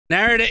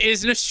Narrator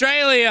is in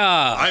Australia.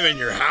 I'm in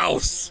your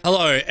house.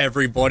 Hello,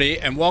 everybody,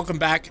 and welcome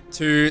back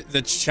to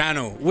the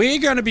channel. We're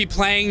going to be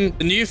playing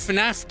the new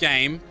FNAF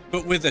game,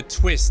 but with a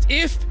twist.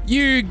 If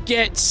you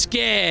get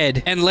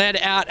scared and let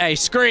out a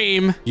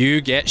scream, you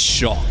get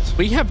shocked.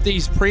 We have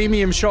these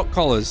premium shock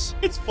collars.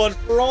 It's fun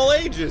for all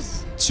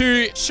ages.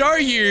 To show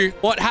you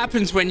what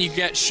happens when you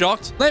get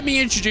shocked, let me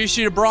introduce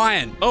you to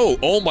Brian.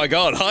 Oh my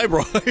God. Hi,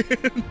 Brian.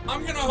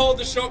 I'm going to hold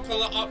the shock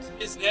collar up to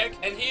his neck,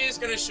 and he is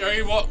going to show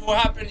you what will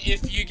happen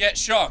if you get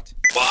shocked.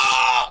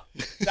 Oh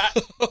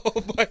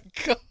my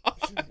God.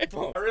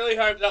 I really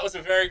hope that was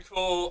a very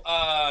cool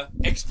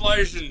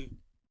explosion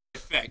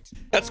effect.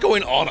 That's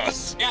going on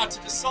us. Now, to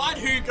decide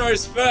who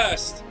goes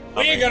first,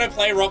 we're going to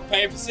play rock,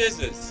 paper,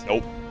 scissors.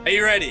 Nope. Are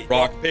you ready?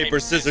 Rock, paper,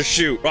 scissors,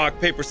 shoot. Rock,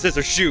 paper,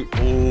 scissors, shoot.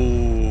 Ooh.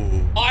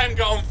 I'm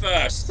going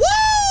first.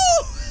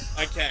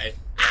 Woo! Okay.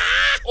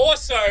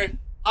 Also,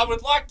 I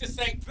would like to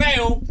thank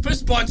Vale for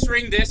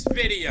sponsoring this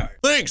video.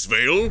 Thanks,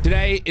 Vale.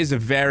 Today is a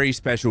very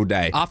special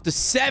day. After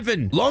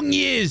 7 long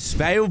years,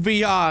 Vale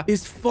VR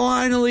is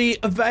finally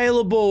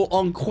available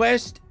on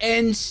Quest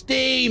and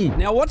Steam.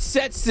 Now, what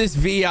sets this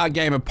VR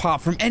game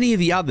apart from any of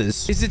the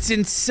others is its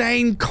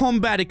insane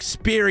combat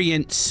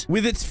experience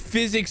with its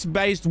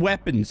physics-based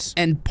weapons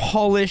and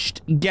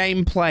polished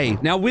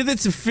gameplay. Now, with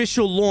its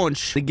official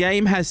launch, the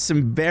game has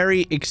some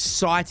very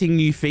exciting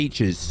new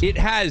features. It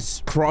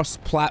has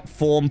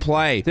cross-platform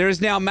play. There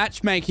is now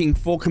matchmaking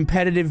for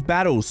competitive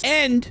battles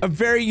and a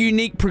very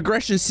unique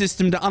progression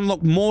system to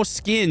unlock more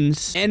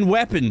skins and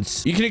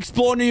weapons. You can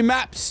explore new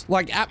maps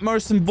like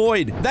Atmos and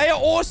Void. They are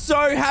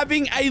also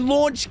having a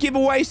launch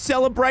giveaway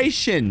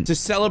celebration to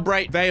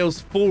celebrate Vale's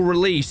full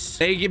release.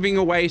 They're giving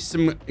away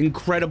some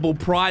incredible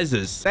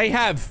prizes. They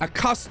have a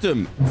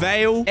custom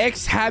Vale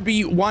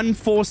X-Habi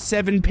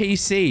 147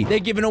 PC. They're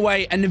giving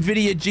away a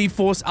NVIDIA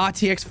GeForce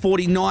RTX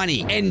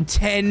 4090 and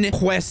 10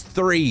 Quest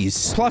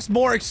 3s. Plus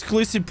more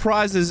exclusive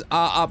prizes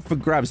are up for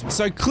grabs.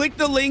 So click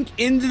the link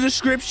in the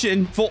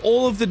description for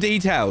all of the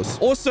details.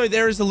 Also,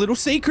 there is a little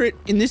secret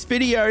in this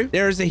video.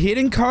 There is a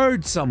hidden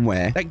code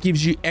somewhere that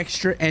gives you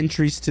extra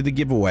entries to the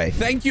giveaway.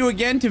 Thank you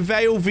again to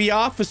Vale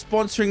VR for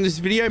sponsoring this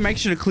video. Make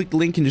sure to click the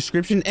link in the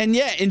description. And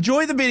yeah,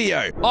 enjoy the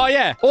video. Oh,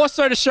 yeah.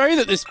 Also, to show you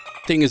that this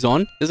thing is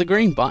on, there's a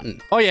green button.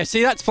 Oh, yeah.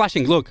 See, that's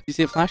flashing. Look. You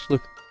see it flash?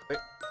 Look.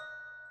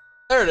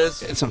 There it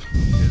is. It's on.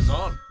 It is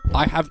on.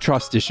 I have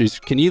trust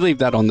issues. Can you leave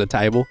that on the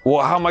table?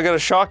 Well, how am I gonna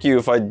shock you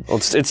if I... Well,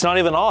 it's not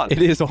even on.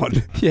 It is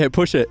on. Yeah,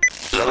 push it.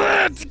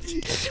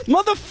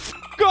 Motherfucker,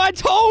 I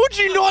told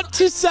you not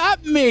to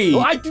zap me.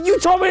 You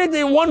told me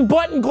that one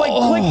button, click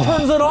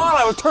turns it on.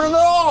 I was turning it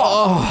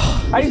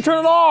off. How do you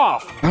turn it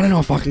off? I don't know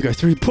if I can go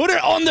through. Put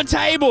it on the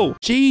table.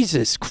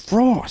 Jesus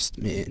Christ,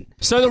 man.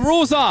 So the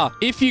rules are,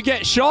 if you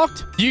get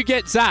shocked, you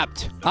get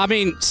zapped. I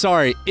mean,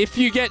 sorry. If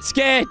you get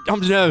scared,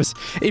 I'm nervous.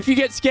 If you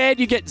get scared,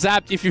 you get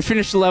zapped. If you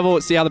finish the level,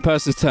 it's the other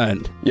person's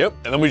turn. Yep,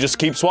 and then we just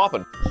keep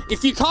swapping.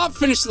 If you can't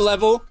finish the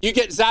level, you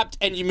get zapped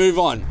and you move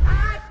on.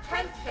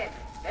 Attention!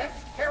 This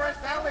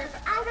carousel is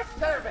out of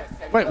service.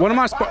 Wait, what am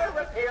I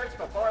repairs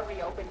before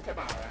we open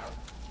tomorrow.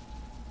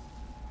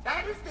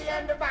 That is the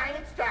end of my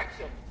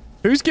instructions.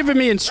 Who's giving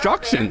me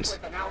instructions?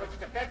 With the knowledge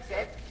to fix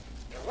it,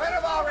 it would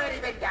have already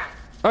been done.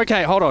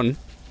 Okay, hold on.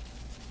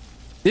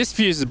 This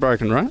fuse is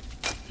broken, right?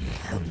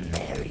 The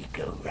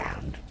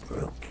merry-go-round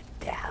broke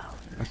down.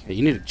 Okay,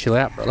 you need to chill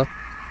out, brother.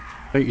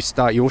 Don't you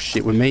start your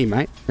shit with me,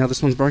 mate. Now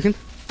this one's broken.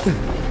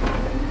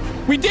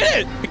 We did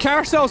it! The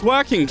carousel's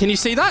working. Can you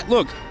see that?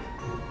 Look.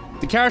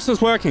 The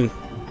carousel's working.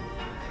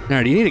 No,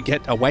 you need to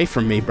get away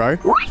from me, bro.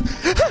 What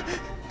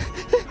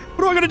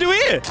do I gotta do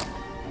here?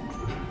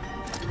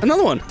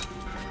 Another one.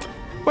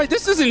 Wait,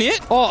 this isn't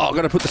it. Oh, I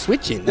gotta put the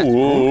switch in. That's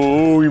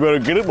Whoa, you better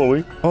get it,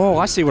 Mully. Oh,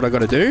 I see what I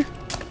gotta do.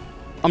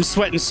 I'm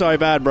sweating so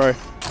bad, bro.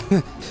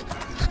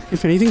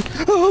 If anything.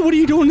 Oh, what are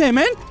you doing there,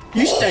 man?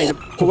 You stay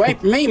away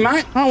from me,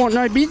 mate. I want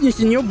no business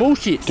in your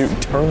bullshit.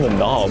 Dude, turn the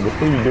knob.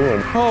 What are you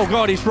doing? Oh,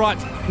 God, he's right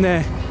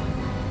there.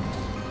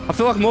 I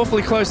feel like I'm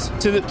awfully close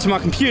to my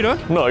computer.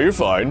 No, you're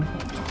fine.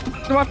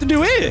 What do I have to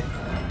do here?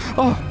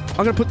 Oh, I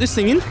gotta put this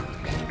thing in.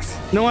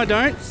 No, I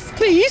don't.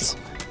 Please.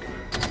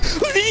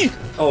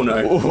 Oh,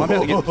 no.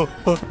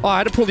 Oh, I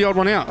had to pull the odd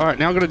one out. All right,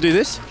 now I've got to do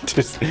this.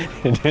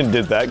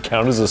 Did that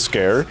count as a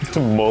scare,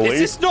 Mully? Is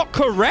this not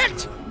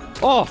correct?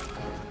 Oh.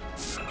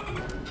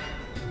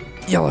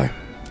 Yellow.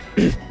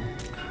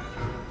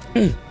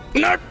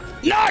 No.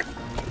 No.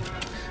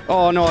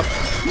 Oh, no.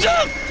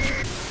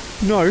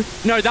 No.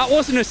 No, that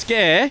wasn't a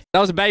scare. That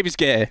was a baby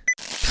scare.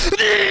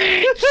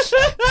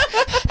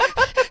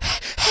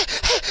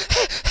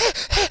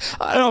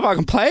 I don't know if I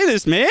can play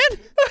this, man. It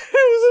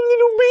was a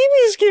little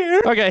baby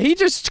scare. Okay,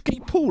 he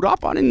pulled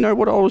up. I didn't know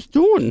what I was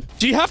doing.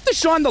 Do you have to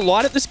shine the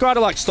light at this guy to,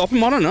 like, stop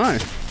him? I don't know.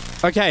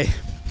 Okay.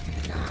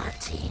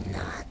 Naughty,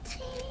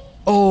 naughty.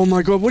 Oh,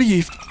 my God. What are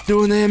you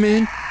doing there,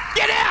 man?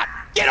 Get out!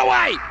 Get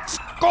away!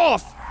 F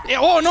off!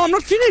 Oh, no, I'm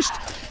not finished.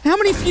 How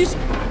many fuses?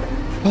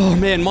 Oh,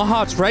 man, my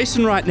heart's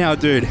racing right now,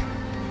 dude.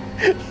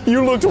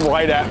 You looked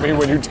right at me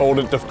when you told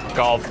it to f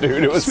off,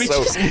 dude. It was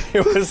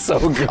so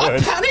good. I'm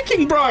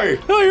panicking, bro.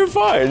 No, you're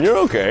fine. You're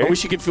okay. I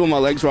wish you could feel my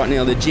legs right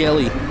now. They're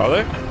jelly. Are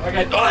they?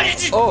 Okay.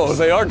 Oh,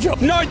 they are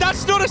jumping. No,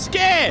 that's not a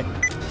scare.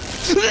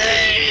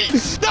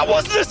 That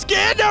wasn't a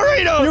scare,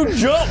 narrator. You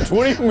jumped.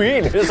 What do you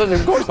mean?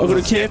 Of course. I'm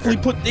gonna carefully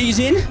put these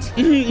in.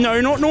 No,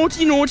 not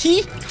naughty,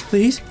 naughty.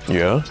 Please.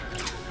 Yeah.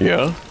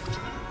 Yeah.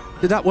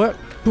 Did that work?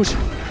 Push.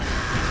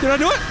 Did I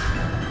do it?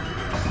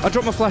 I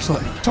dropped my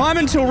flashlight. Time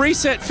until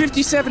reset,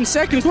 57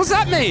 seconds. What's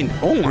that mean?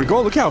 Oh my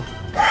god, look how...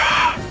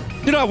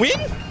 Did I win?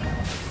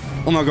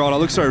 Oh my god, I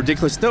look so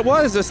ridiculous.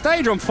 Why is the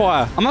stage on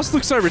fire? I must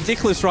look so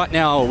ridiculous right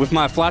now with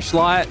my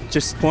flashlight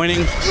just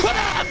pointing.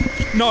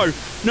 No,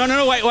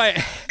 wait.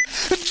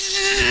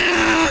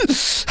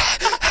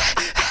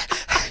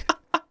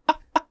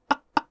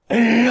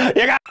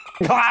 You got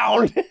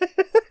clown.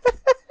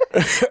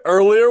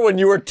 Earlier, when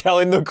you were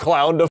telling the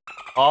clown to f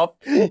off,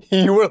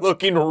 you were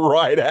looking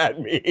right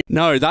at me.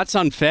 No, that's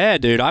unfair,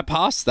 dude. I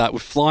passed that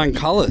with flying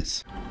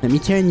colors. Let me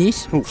turn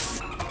this. Oof.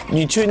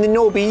 You turn the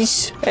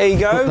knobbies. There you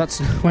go.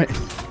 That's... Wait.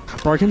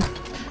 Broken?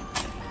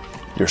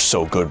 You're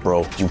so good,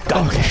 bro. You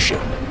got this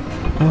shit.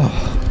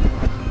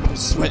 Oh, I'm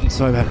sweating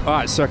so bad. All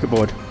right, circuit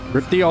board.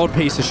 Rip the old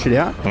piece of shit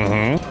out.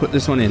 Put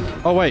this one in.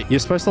 Oh, wait. You're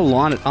supposed to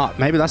line it up.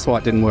 Maybe that's why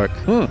it didn't work.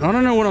 I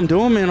don't know what I'm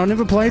doing, man. I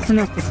never played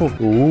FNAF before.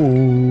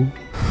 Ooh.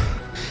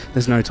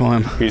 There's no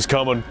time. He's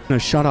coming. No,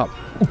 shut up.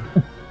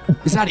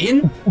 Is that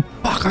in?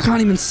 Fuck, I can't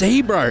even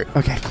see, bro.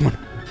 Okay, come on.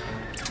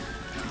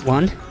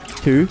 1,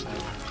 2,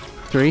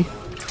 3,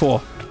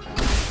 4.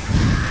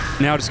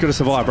 Now I just gotta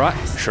survive, right?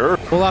 Sure.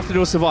 All I have to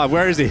do is survive.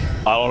 Where is he?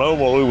 I don't know,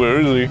 Mully. Where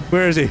is he?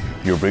 Where is he?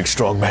 You're a big,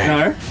 strong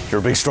man. No. You're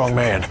a big, strong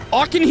man.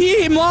 I can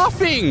hear him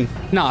laughing.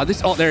 Nah,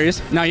 this... Oh, there he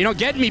is. No, you're not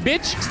getting me,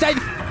 bitch. Stay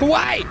the f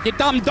away, you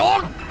dumb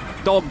dog.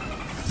 Dog.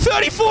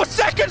 34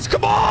 seconds,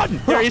 come on!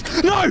 There he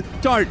is. No,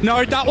 don't.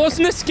 No, that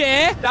wasn't a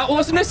scare. That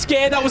wasn't a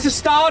scare. That was a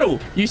startle.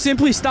 You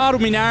simply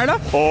startled me, narrator.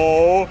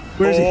 Oh.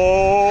 Where is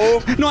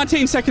he?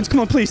 19 seconds.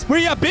 Come on, please. Where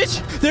are you at,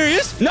 bitch? There he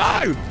is.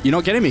 No! You're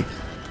not getting me.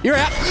 You're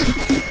out.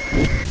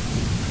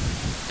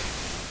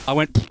 I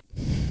went...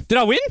 Did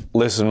I win?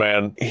 Listen,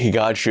 man. He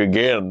got you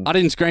again. I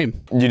didn't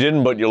scream. You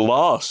didn't, but you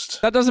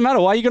lost. That doesn't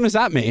matter. Why are you going to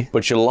zap me?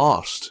 But you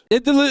lost.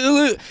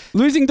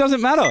 Losing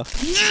doesn't matter.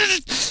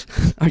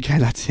 Okay,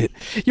 that's it.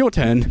 Your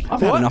turn. I've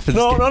had enough of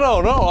this game.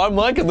 No. I'm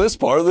liking this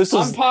part. This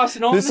is... I'm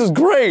passing on. This is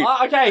great.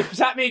 Okay,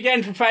 zap me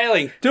again for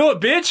failing. Do it,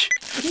 bitch.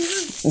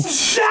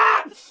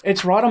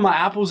 It's right on my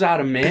apples,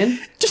 Adam, man.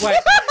 Wait.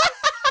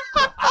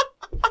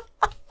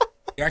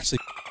 You're actually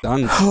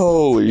done.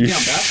 Holy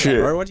shit.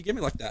 Bro. Why'd you give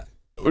me like that?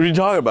 What are you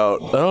talking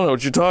about? I don't know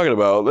what you're talking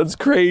about. That's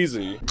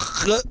crazy.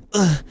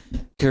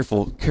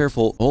 Careful.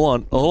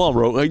 Hold on,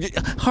 bro.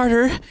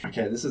 Harder.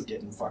 Okay, this is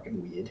getting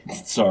fucking weird.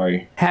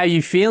 Sorry. How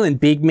you feeling,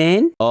 big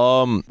man?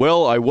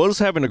 Well, I was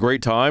having a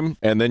great time,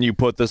 and then you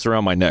put this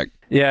around my neck.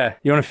 Yeah,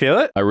 you want to feel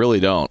it? I really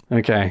don't.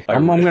 Okay,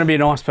 I'm gonna be a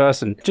nice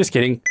person. Just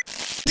kidding.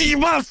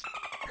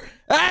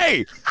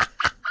 Hey!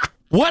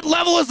 What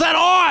level is that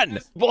on?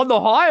 On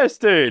the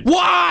highest, dude.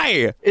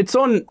 Why? It's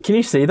on, can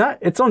you see that?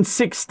 It's on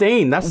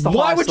 16. That's the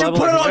Why highest would you level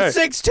put it I can on go.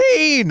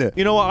 16?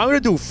 You know what? I'm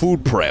going to do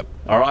food prep.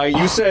 All right?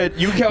 You said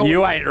you can't...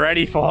 You ain't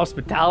ready for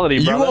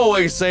hospitality, bro. You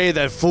always say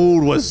that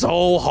food was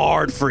so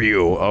hard for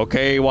you.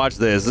 Okay, watch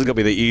this. This is going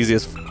to be the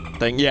easiest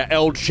thing. Yeah,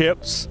 L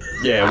chips.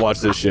 Yeah, watch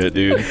this shit,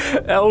 dude.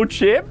 L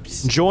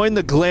chips? Join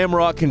the Glam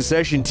Rock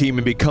concession team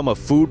and become a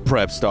food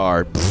prep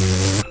star.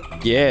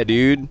 Yeah,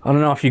 dude. I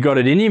don't know if you got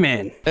it in you,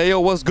 man. Hey, yo,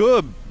 what's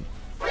good?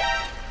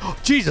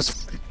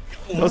 Jesus.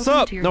 What's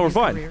up? No, we're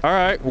fine. All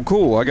right, well,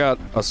 cool. I got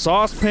a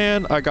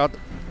saucepan. I got...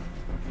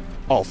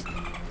 Oh.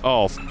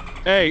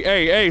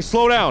 Hey,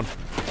 slow down.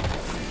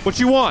 What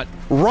you want?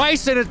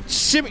 Rice and a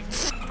chimi...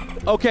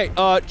 Okay,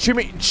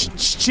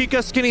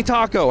 chica skinny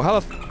taco. How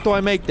the f do I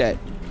make that?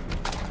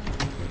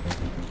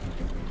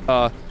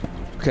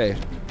 Okay.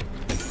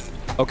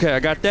 Okay, I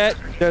got that.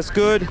 That's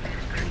good.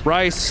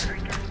 Rice.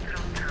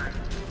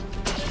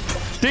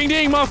 Ding,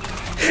 ding, muff.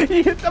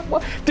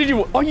 Did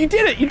you? Oh, you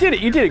did it. You did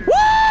it.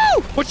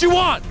 Woo! What you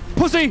want?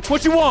 Pussy,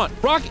 what you want?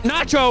 Rock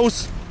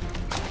nachos.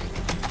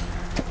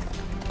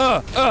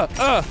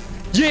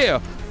 Yeah.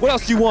 What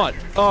else do you want?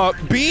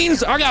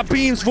 Beans? I got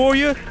beans for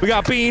you. We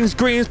got beans,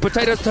 greens,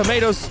 potatoes,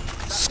 tomatoes.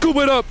 Scoop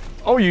it up.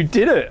 Oh, you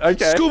did it.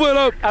 Okay. Scoop it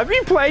up. Have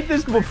you played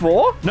this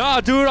before? Nah,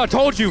 dude, I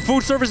told you.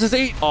 Food service is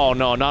eat. Oh,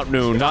 no, not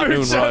noon. Not noon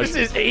rush. Food service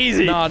is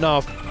easy.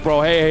 Nah,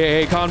 bro.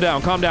 Hey, calm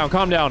down.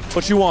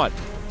 What you want?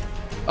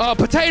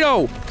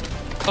 Potato.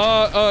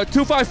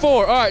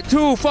 254. All right,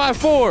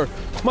 254.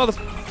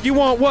 You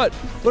want what?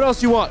 What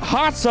else you want?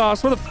 Hot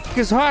sauce. What the f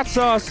is hot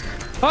sauce?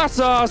 Hot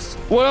sauce.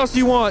 What else do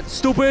you want?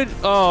 Stupid.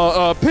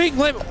 Pink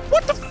lemon.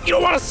 What the f? You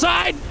don't want a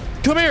side?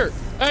 Come here.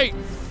 Hey.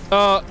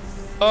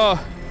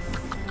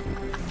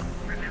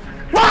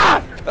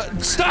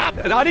 Stop!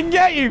 I didn't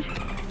get you.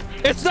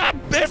 It's not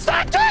doing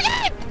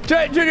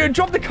it!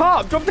 Drop the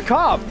carb. Drop the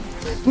carb.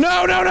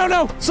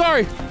 No.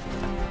 Sorry.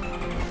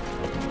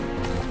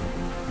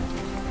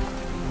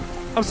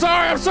 I'm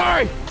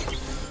sorry.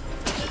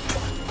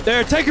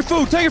 There, take your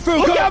food. Take your food.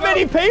 Look Go, how go.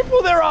 many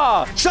people there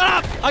are. Shut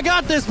up! I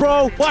got this,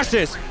 bro. Watch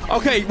this.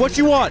 Okay, what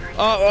you want?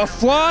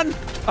 Flan?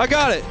 I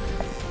got it.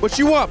 What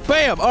you want?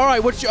 Bam. All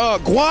right. What you?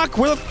 Guac?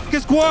 Where the f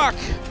is guac?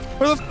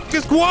 Where the f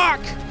is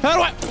guac? How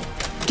do I?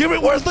 Give me.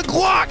 Where's the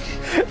guac?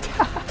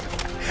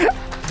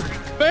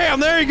 Bam.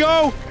 There you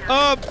go.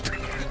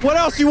 What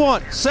else you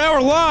want?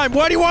 Sour lime.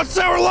 Why do you want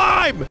sour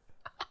lime?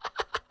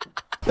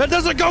 That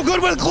doesn't go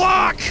good with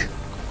guac.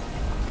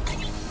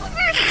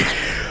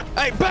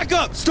 Hey, back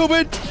up,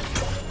 stupid.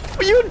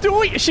 What are you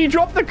doing? She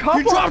dropped the cup.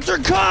 You dropped your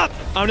cup!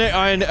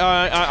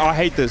 I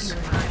hate this.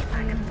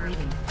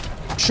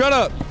 Shut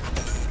up.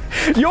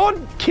 You're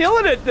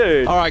killing it,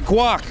 dude. All right,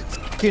 guac.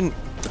 Fucking.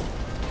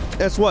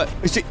 That's what.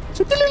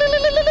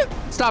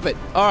 Stop it.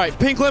 All right,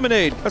 pink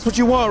lemonade. That's what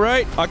you want,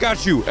 right? I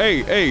got you.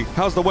 Hey, hey,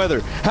 how's the weather?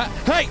 Hey,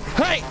 hey,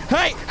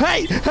 hey,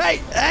 hey, hey,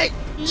 hey.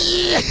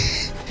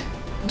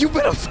 You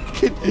better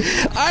fucking.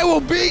 I will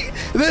beat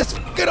this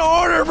fucking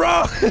order,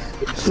 bro.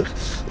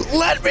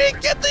 Let me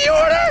get the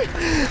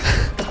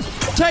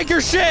order. Take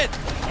your shit.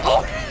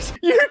 Oh,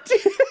 you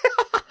did.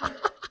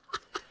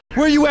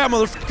 Where you at,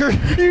 motherfucker?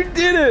 You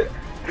did it.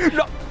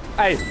 No.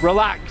 Hey,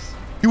 relax.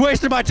 You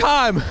wasted my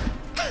time.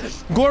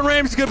 Gordon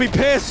Ramsay's gonna be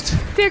pissed.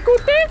 Tickle,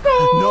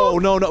 tickle. No,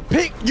 no, no.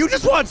 Pink. You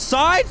just want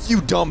sides, you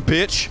dumb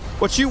bitch.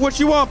 What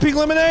you want? Pink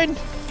lemonade?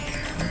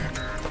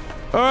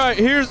 All right,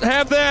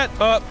 have that.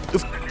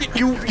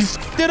 You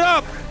f***ed it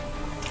up.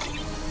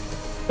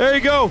 There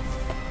you go.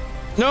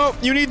 No,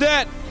 you need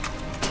that.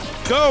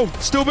 Go,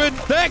 stupid.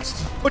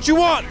 Next. What you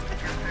want?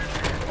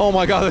 Oh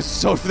my god, this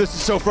is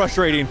so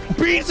frustrating.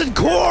 Beans and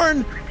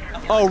corn.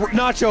 Oh,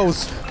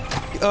 nachos.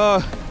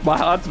 My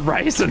heart's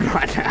racing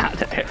right now,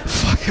 dude.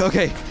 Fuck.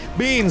 Okay.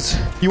 Beans.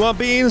 You want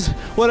beans?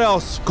 What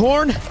else?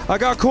 Corn? I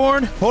got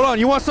corn. Hold on.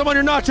 You want some on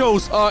your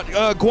nachos?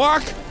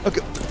 Guac.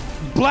 Okay.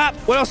 Blap.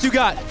 What else you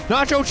got?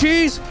 Nacho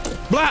cheese?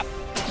 Blap.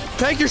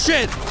 Take your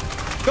shit.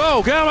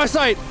 Go. Get out of my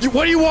sight.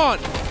 What do you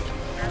want?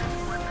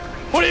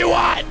 What do you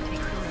want?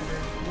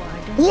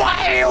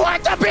 Why do you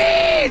want the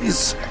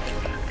beans?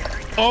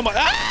 Oh my.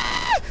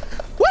 Ah!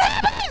 What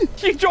happened?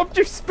 You dropped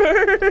your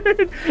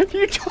spoon.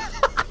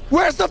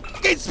 Where's the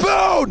fucking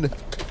spoon?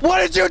 What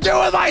did you do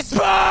with my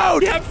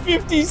spoon? You have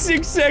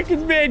 56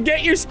 seconds, man.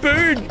 Get your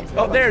spoon.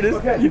 Oh, there it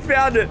is. You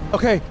found it.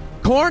 Okay.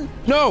 Corn?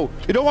 No.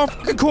 You don't want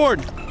fucking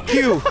corn.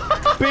 Q.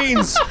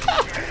 Beans.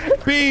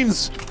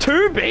 Beans.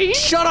 2 beans?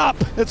 Shut up.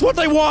 It's what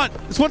they want.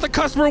 It's what the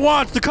customer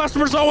wants. The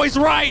customer's always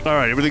right. All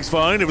right. Everything's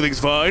fine. Everything's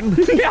fine.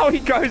 Now he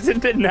goes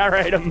into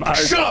narrator mode.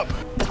 Shut up.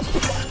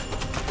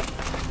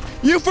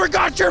 You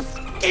forgot your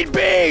fucking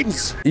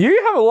beans.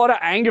 You have a lot of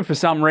anger for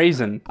some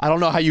reason. I don't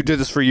know how you did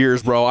this for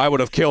years, bro. I would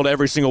have killed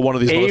every single one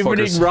of these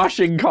motherfuckers. Evening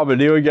rushing coming.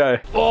 Here we go.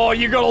 Oh,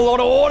 you got a lot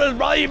of orders,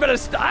 brother. You better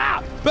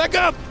start. Back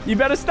up. You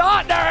better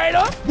start,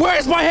 narrator.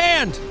 Where's my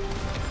hand?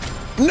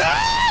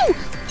 No!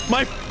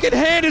 My fucking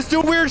hand is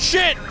doing weird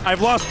shit.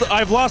 I've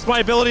lost my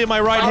ability in my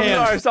right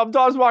hand. No,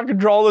 sometimes my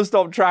controller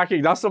stopped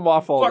tracking. That's not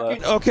my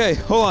fault. Okay,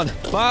 hold on.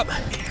 Bop,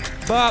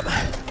 bop,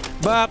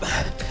 bop.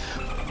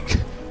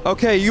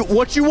 Okay,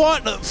 what you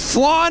want?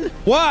 Flan?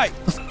 Why?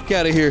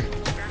 Get out of here.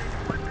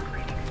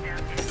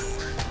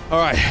 All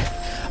right.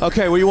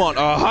 Okay, what do you want?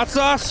 Hot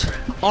sauce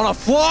on a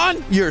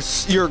flan?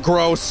 You're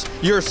gross.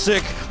 You're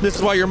sick. This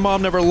is why your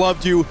mom never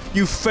loved you.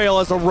 You fail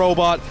as a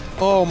robot.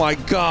 Oh my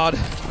god.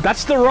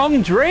 That's the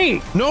wrong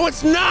drink. No,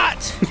 it's not.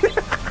 You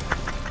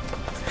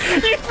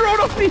threw it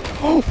off the.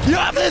 Oh,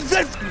 yeah, then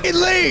fucking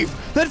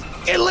leave. Then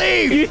fucking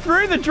leave. You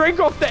threw the drink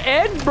off the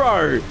edge,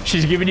 bro.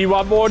 She's giving you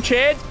one more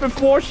chance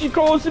before she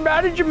calls the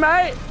manager,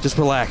 mate. Just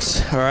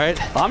relax, all right?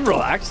 I'm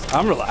relaxed.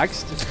 I'm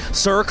relaxed.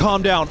 Sir,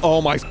 calm down.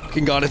 Oh my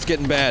fucking god, it's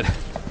getting bad.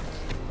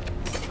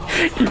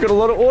 You've got a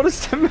lot of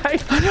orders to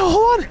make. I know,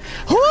 hold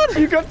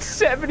on. You got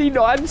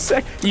 79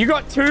 seconds. You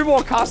got 2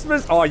 more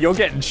customers. Oh, you're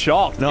getting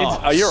shocked. No.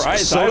 You're right.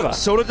 It's over.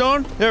 Soda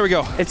Dawn? There we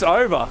go. It's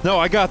over. No,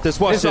 I got this.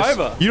 Watch it's this.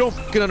 over. You don't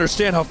fucking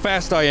understand how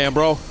fast I am,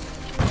 bro.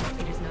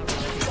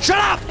 Shut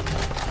up!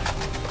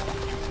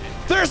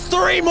 There's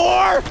 3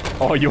 more!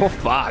 Oh, you're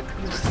fucked.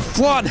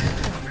 Flan.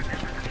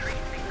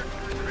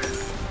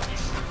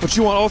 What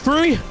you want, all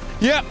 3?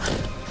 Yep.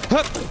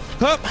 Hup,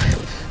 hup,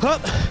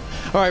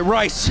 hup. All right,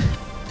 rice.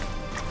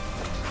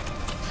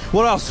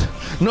 What else?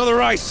 Another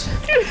rice.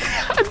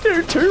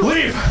 Dude, 2.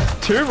 Leave.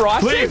 2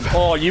 rices? Leave.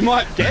 Oh, you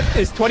might get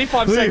this.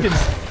 25 seconds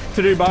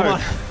to do both. Come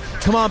on.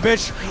 Come on,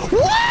 bitch.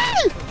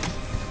 What?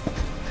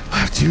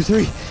 2,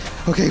 3.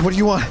 Okay, what do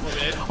you want?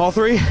 All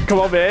 3? Come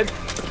on, man.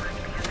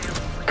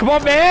 Come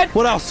on, man.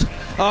 What else?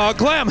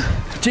 Glam.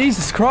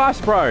 Jesus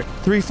Christ, bro.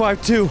 3,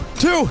 5, 2.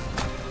 2.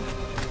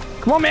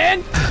 Come on,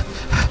 man.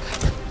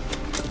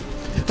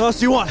 What else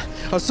do you want?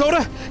 A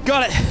soda?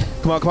 Got it.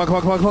 Come on, come on, come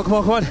on, come on, come on, come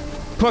on, come on.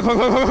 Come on,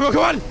 come on, come on, come on,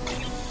 come on.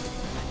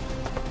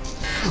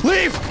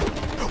 Leave!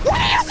 What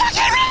do you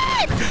fucking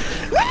mean?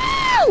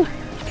 No!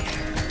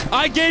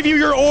 I gave you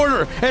your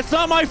order. It's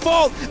not my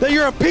fault that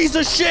you're a piece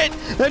of shit,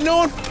 that no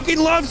one fucking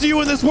loves you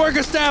in this work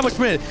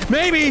establishment.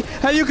 Maybe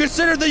have you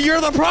considered that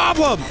you're the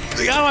problem? Out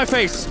of my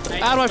face.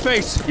 Out of my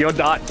face. You're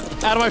done.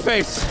 Out of my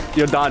face.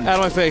 You're done. Out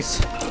of my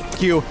face.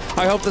 Fuck you.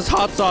 I hope this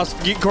hot sauce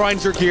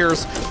grinds your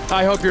gears.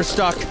 I hope you're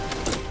stuck.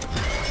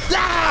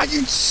 Ah,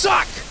 you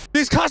suck!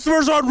 These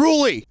customers are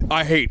unruly.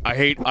 I hate.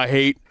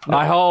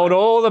 I hold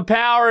all the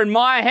power in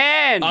my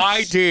hands.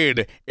 I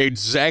did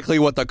exactly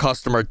what the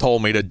customer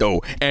told me to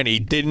do, and he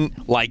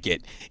didn't like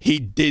it. He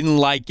didn't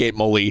like it,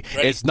 Mully.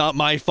 It's not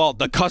my fault.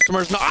 The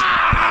customer's not.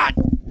 Ah!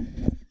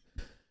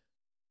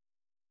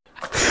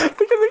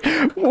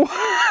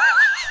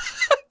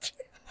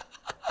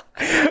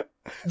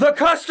 The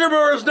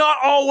customer is not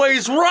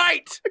always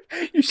right.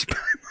 You spit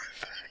in my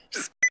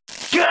face.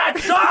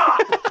 Get up!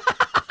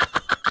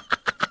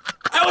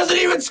 I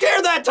wasn't even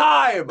scared that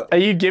time. Are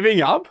you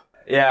giving up?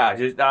 Yeah,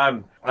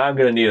 I'm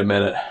gonna need a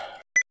minute.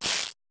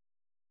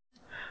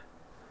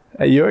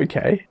 Are you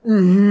okay?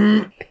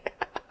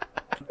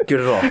 Get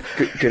it off.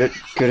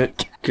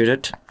 Get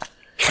it.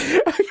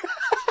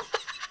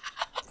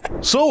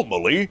 So,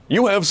 Mully,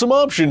 you have some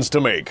options to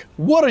make.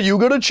 What are you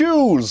gonna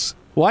choose?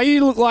 Why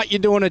you look like you're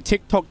doing a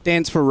TikTok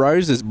dance for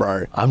roses,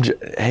 bro?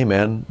 Hey,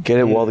 man, get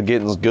it while the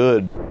getting's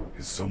good.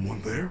 Is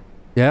someone there?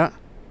 Yeah.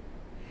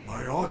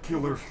 My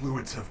ocular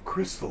fluids have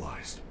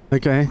crystallized.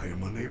 Okay. I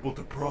am unable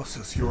to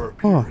process your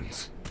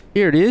appearance.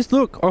 Here it is.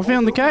 Look, I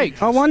found the cake.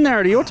 I won,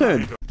 Narity. Your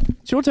turn.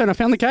 It's your turn. I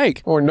found the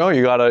cake. Or no,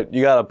 you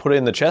gotta put it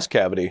in the chest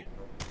cavity.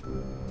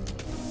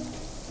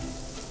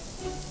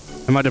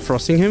 Am I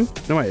defrosting him?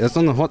 No, wait. That's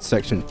on the hot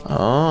section.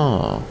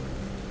 Oh.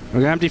 I'm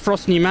gonna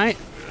defrosting you, mate.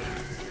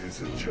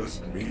 Is it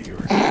just me or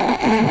is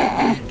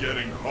it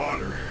getting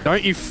hotter?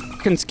 Don't you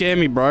fucking scare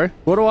me, bro.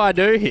 What do I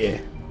do here?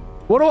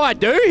 What do I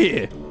do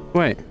here?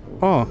 Wait.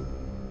 Oh.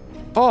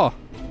 Oh.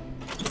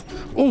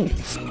 Oh,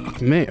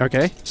 fuck me.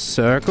 Okay.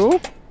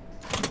 Circle.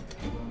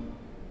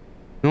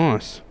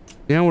 Nice.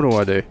 Now what do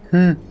I do?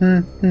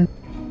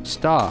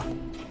 Star.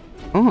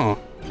 Oh,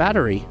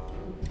 battery.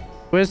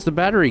 Where's the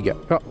battery go?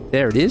 Oh,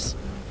 there it is.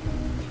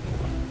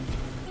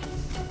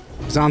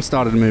 His arm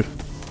started to move.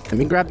 Let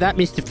me grab that,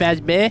 Mr.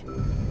 Fazbear.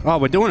 Oh,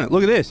 we're doing it.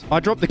 Look at this. I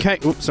dropped the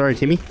cake. Oops, sorry,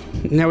 Timmy.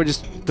 Now we're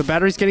just... The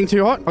battery's getting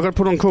too hot. I gotta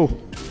put on cool.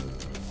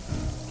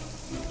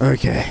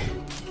 Okay.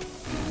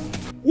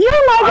 You're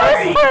my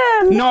best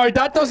friend! No,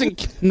 that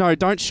doesn't... No,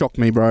 don't shock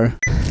me, bro.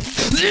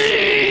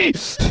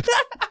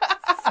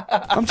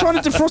 I'm trying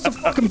to defrost the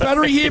fucking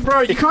battery here, bro.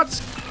 You can't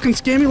fucking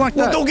scare me like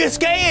that. Well, don't get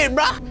scared,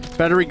 bro.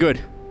 Battery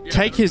good.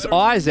 Take his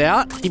eyes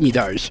out. Give me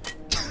those.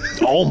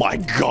 Oh my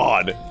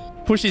god.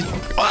 Push his...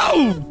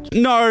 Oh!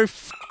 No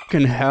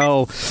fucking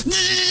hell.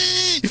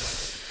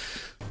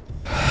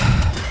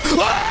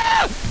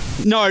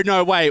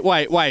 No,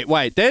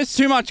 wait. There's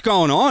too much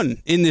going on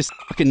in this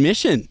fucking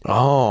mission.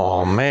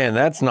 Oh man,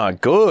 that's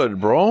not good,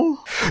 bro.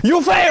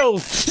 You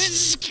failed!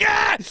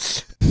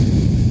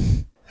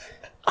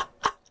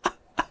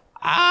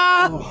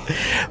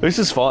 This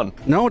is fun.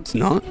 No, it's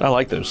not. I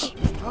like this.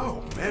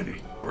 How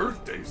many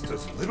birthdays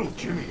does little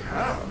Jimmy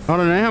have? I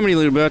don't know how many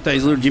little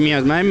birthdays little Jimmy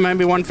has.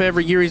 Maybe one for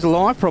every year he's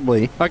alive,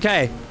 probably.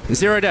 Okay,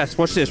 zero deaths.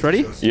 Watch this.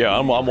 Ready? Yeah,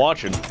 I'm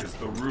watching. Is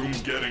the room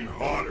getting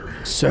hotter?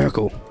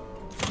 Circle.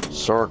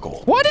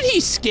 Circle. What did he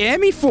scare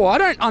me for?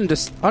 I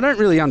don't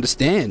really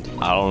understand.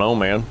 I don't know,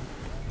 man.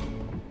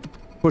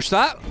 Push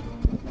that.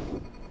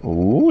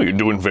 Ooh, you're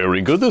doing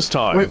very good this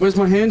time. Wait, where's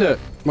my hand at?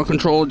 My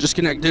controller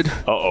disconnected.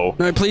 Uh-oh.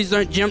 No, please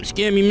don't jump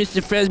scare me,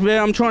 Mr.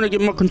 Fazbear. I'm trying to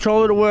get my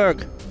controller to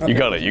work. You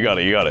got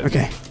it.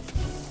 Okay.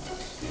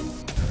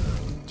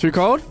 Too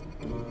cold?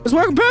 It's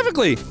working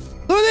perfectly.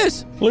 Look at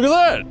this. Look at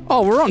that.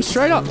 Oh, we're on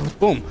straight up.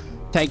 Boom.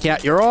 Take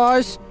out your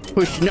eyes.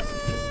 Push. No.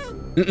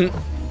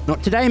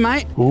 Not today,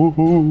 mate.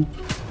 Ooh.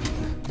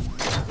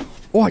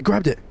 Oh, I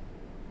grabbed it.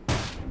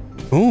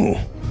 Oh.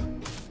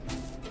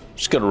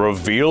 Just gonna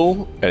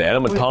reveal an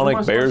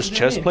animatronic bear's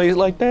chest plate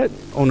like that?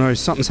 Oh no,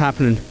 something's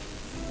happening.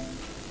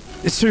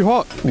 It's too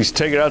hot. He's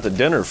taking it out to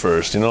dinner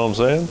first, you know what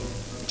I'm saying?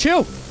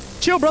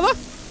 Chill, brother.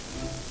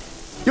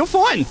 You're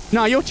fine.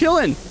 No, you're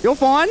chilling. You're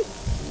fine.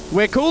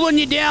 We're cooling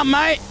you down,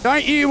 mate.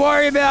 Don't you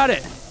worry about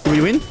it. Did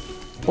we win?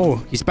 Oh,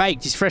 he's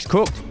baked. He's fresh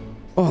cooked.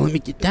 Oh, let me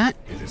get that.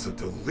 It is a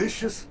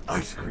delicious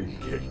ice cream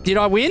cake. Did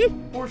I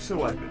win? Or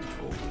so I've been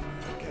told.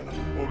 Again,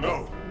 oh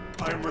no.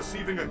 I am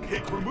receiving a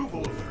cake removal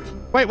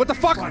alert. Wait, what the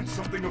fuck? Find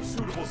something of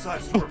suitable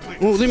size to replace.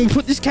 Oh, let me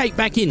put this cake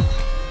back in.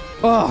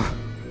 Oh,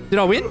 did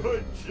I win?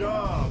 Good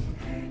job.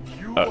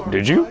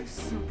 Did you? My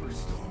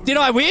superstar. Did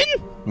I win?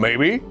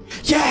 Maybe.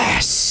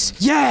 Yes!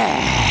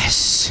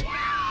 Yes!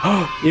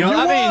 You know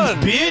what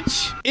that means,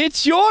 bitch?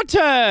 It's your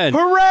turn!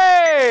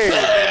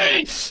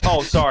 Hooray!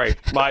 Oh, sorry.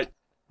 My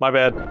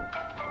bad.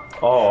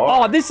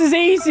 Oh, this is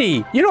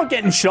easy. You're not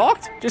getting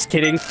shocked. Just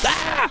kidding.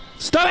 Ah!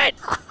 Stop it!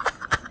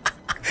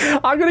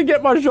 I'm gonna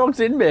get my shocks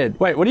in bed.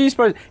 Wait, what are you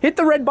supposed to... Hit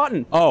the red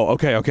button. Oh,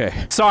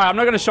 okay. Sorry, I'm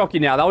not gonna shock you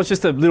now. That was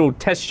just a little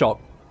test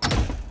shock.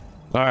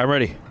 All right, I'm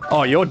ready.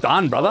 Oh, you're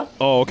done, brother.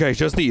 Oh, okay,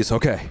 just these.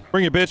 Okay.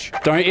 Bring it, bitch.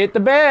 Don't hit the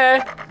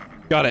bear.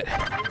 Got it.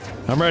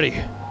 I'm ready.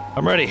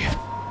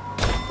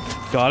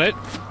 Got it.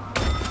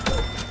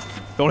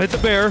 Don't hit the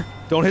bear.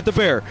 Don't hit the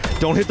bear.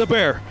 Don't hit the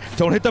bear.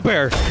 Don't hit the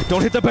bear.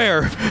 Don't hit the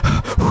bear.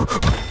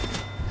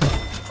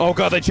 Oh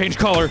god, they changed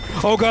color.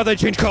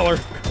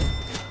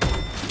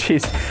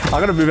 Jeez. I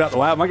gotta move out the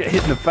way. I might get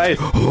hit in the face.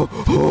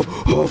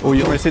 Oh,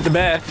 you almost hit the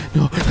bear.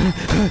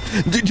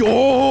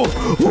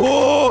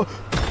 Oh!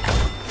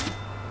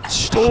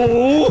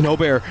 No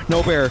bear,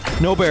 no bear,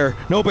 no bear,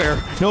 no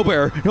bear, no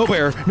bear, no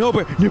bear, no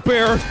bear, no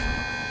bear.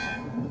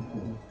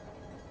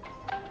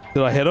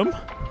 Did I hit him?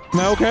 Am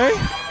I okay?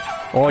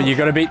 Oh, you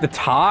gotta beat the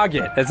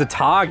target. There's a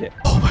target.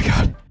 Oh my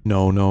god.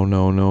 No, no,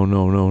 no, no,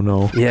 no, no,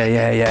 no.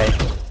 Yeah.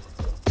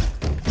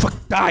 Fuck,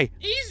 die.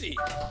 Easy.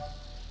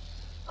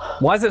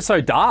 Why is it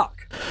so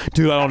dark?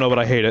 Dude, I don't know, but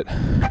I hate it.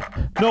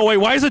 No, wait,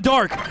 why is it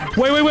dark?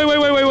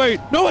 Wait.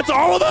 No, it's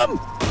all of them!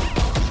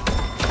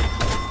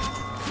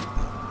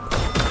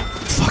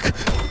 Fuck.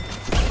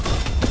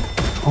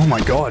 Oh my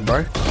god, bro.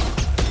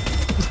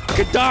 I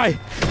could die.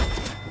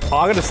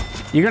 Oh,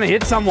 you're gonna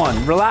hit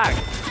someone. Relax.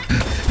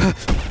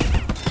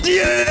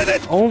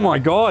 Oh my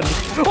god.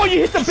 Oh,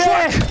 you hit the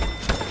bear!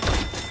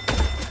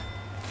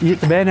 You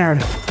hit the bear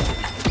narrative.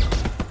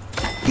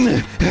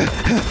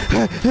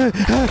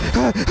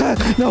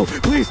 No,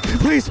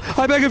 please,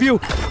 I beg of you,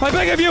 I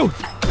beg of you,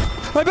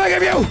 I beg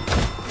of you,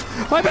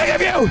 I beg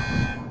of you.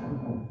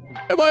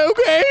 Am I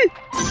okay?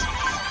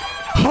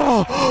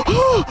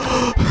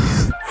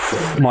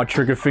 My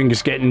trigger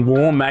finger's getting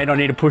warm, mate. I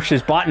need to push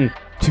this button.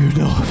 Dude,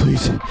 no,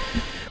 please,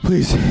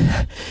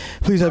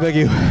 I beg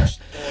you.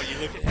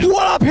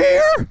 What up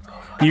here?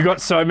 You got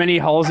so many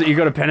holes that you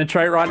got to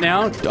penetrate right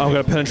now. I'm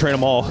gonna penetrate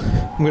them all.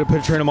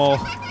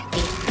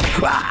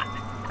 Ah!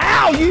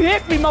 Ow! You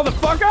hit me,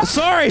 motherfucker!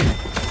 Sorry.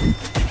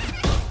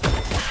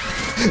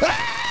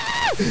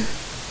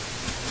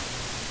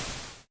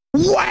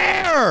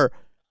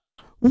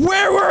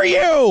 Where were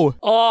you?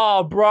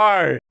 Oh,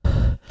 bro.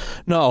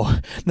 No,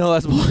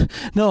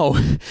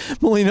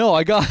 Mully, no,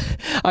 I got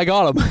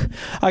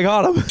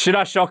him. Should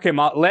I shock him?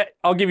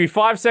 I'll give you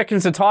 5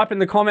 seconds to type in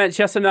the comments,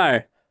 yes or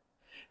no.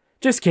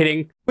 Just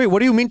kidding. Wait, what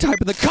do you mean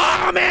type in the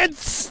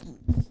comments?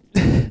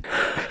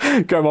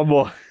 Go one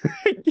more.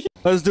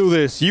 Let's do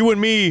this. You and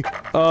me,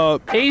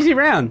 Easy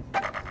round.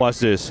 watch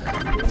this.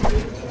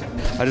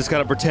 I just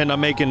gotta pretend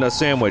I'm making a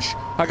sandwich.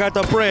 I got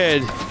the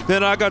bread,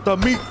 then I got the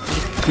meat.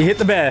 You hit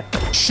the bear.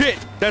 Shit,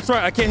 that's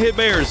right, I can't hit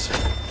bears.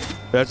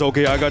 That's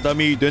okay, I got the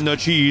meat, then the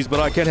cheese, but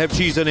I can't have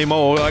cheese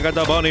anymore. I got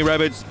the bunny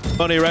rabbits.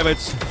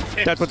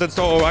 That's what's in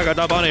store. I got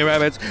the bunny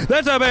rabbits.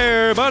 That's a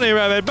bear, bunny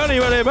rabbit, bunny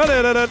rabbit, bunny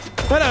rabbit.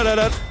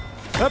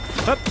 Up.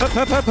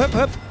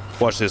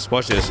 Watch this.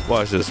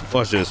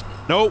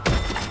 Nope,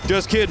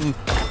 just kidding.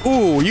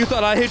 Ooh, you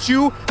thought I hit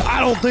you? I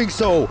don't think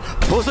so,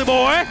 pussy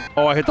boy.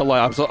 Oh, I hit the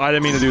light. I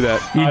didn't mean to do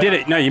that. You did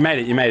it. No, you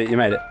made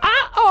it.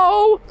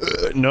 Uh-oh.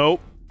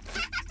 Nope.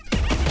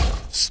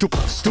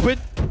 Stupid.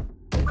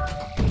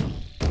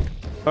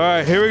 All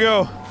right, here we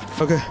go.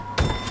 Okay.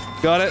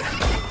 Got it.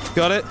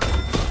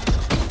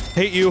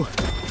 Hate you.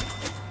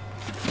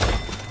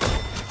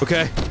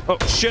 Okay. Oh,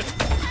 shit.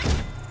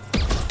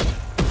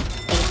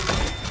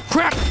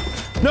 Crap!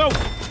 No!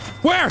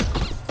 Where?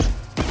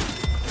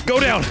 Go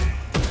down.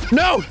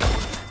 No!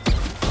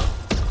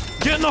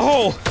 Get in the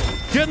hole.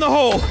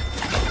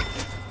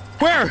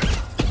 Where?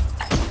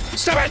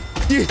 Stop it!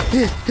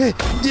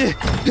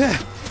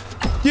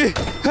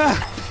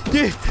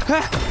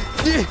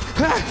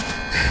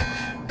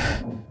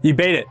 You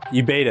beat it.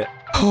 You beat it.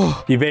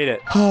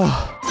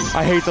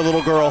 I hate the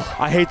little girl.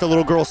 I hate the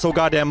little girl so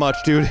goddamn much,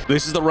 dude.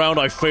 This is the round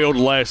I failed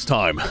last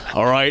time.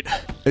 All right,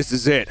 this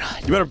is it.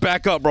 You better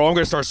back up, bro. I'm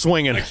gonna start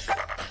swinging.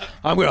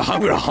 I'm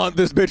gonna hunt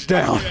this bitch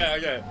down. Yeah,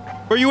 okay.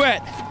 Where you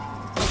at?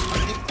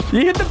 You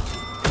hit the...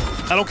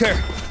 I don't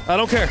care.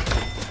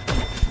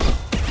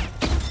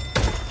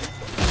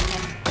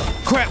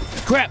 Crap.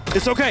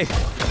 It's okay.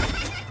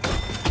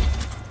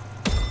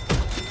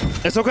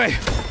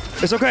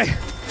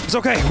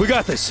 We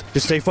got this.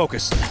 Just stay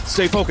focused.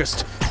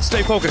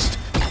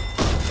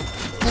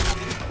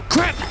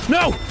 Crap!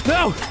 No!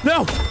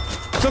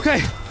 It's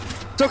okay.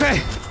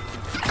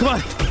 Come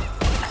on.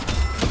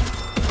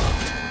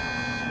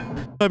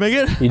 Did I make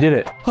it? You did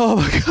it. Oh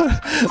my god.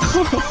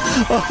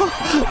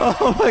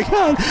 Oh my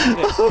god.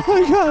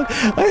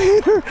 I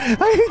hate her.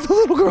 I hate the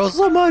little girl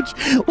so much.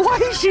 Why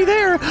is she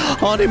there?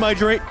 Haunting my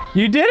drink.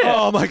 You did it.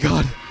 Oh my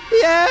god.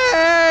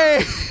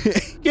 Yay!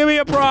 Give me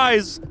a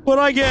prize.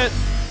 What'd I get?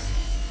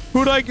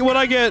 What'd I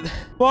get?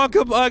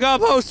 Welcome. I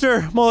got a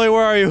poster. Mully,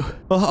 where are you?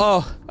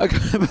 Oh, I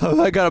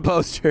got a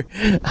poster.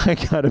 I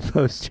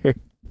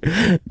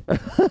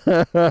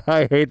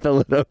hate the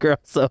little girl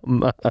so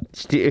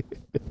much, dude.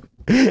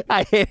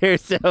 I hate her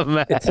so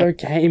much. It's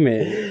okay,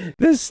 man.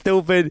 The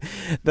stupid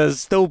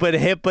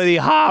hippity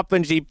hop,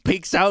 and she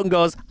peeks out and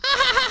goes,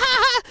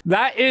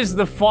 That is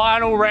the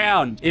final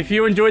round. If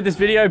you enjoyed this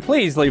video,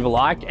 please leave a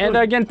like. And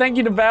again, thank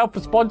you to Vale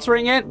for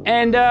sponsoring it.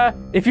 And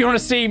if you want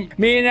to see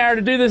me and Ara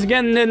to do this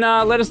again, then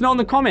let us know in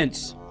the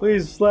comments.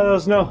 please let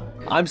us know.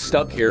 I'm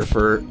stuck here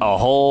for a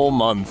whole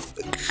month.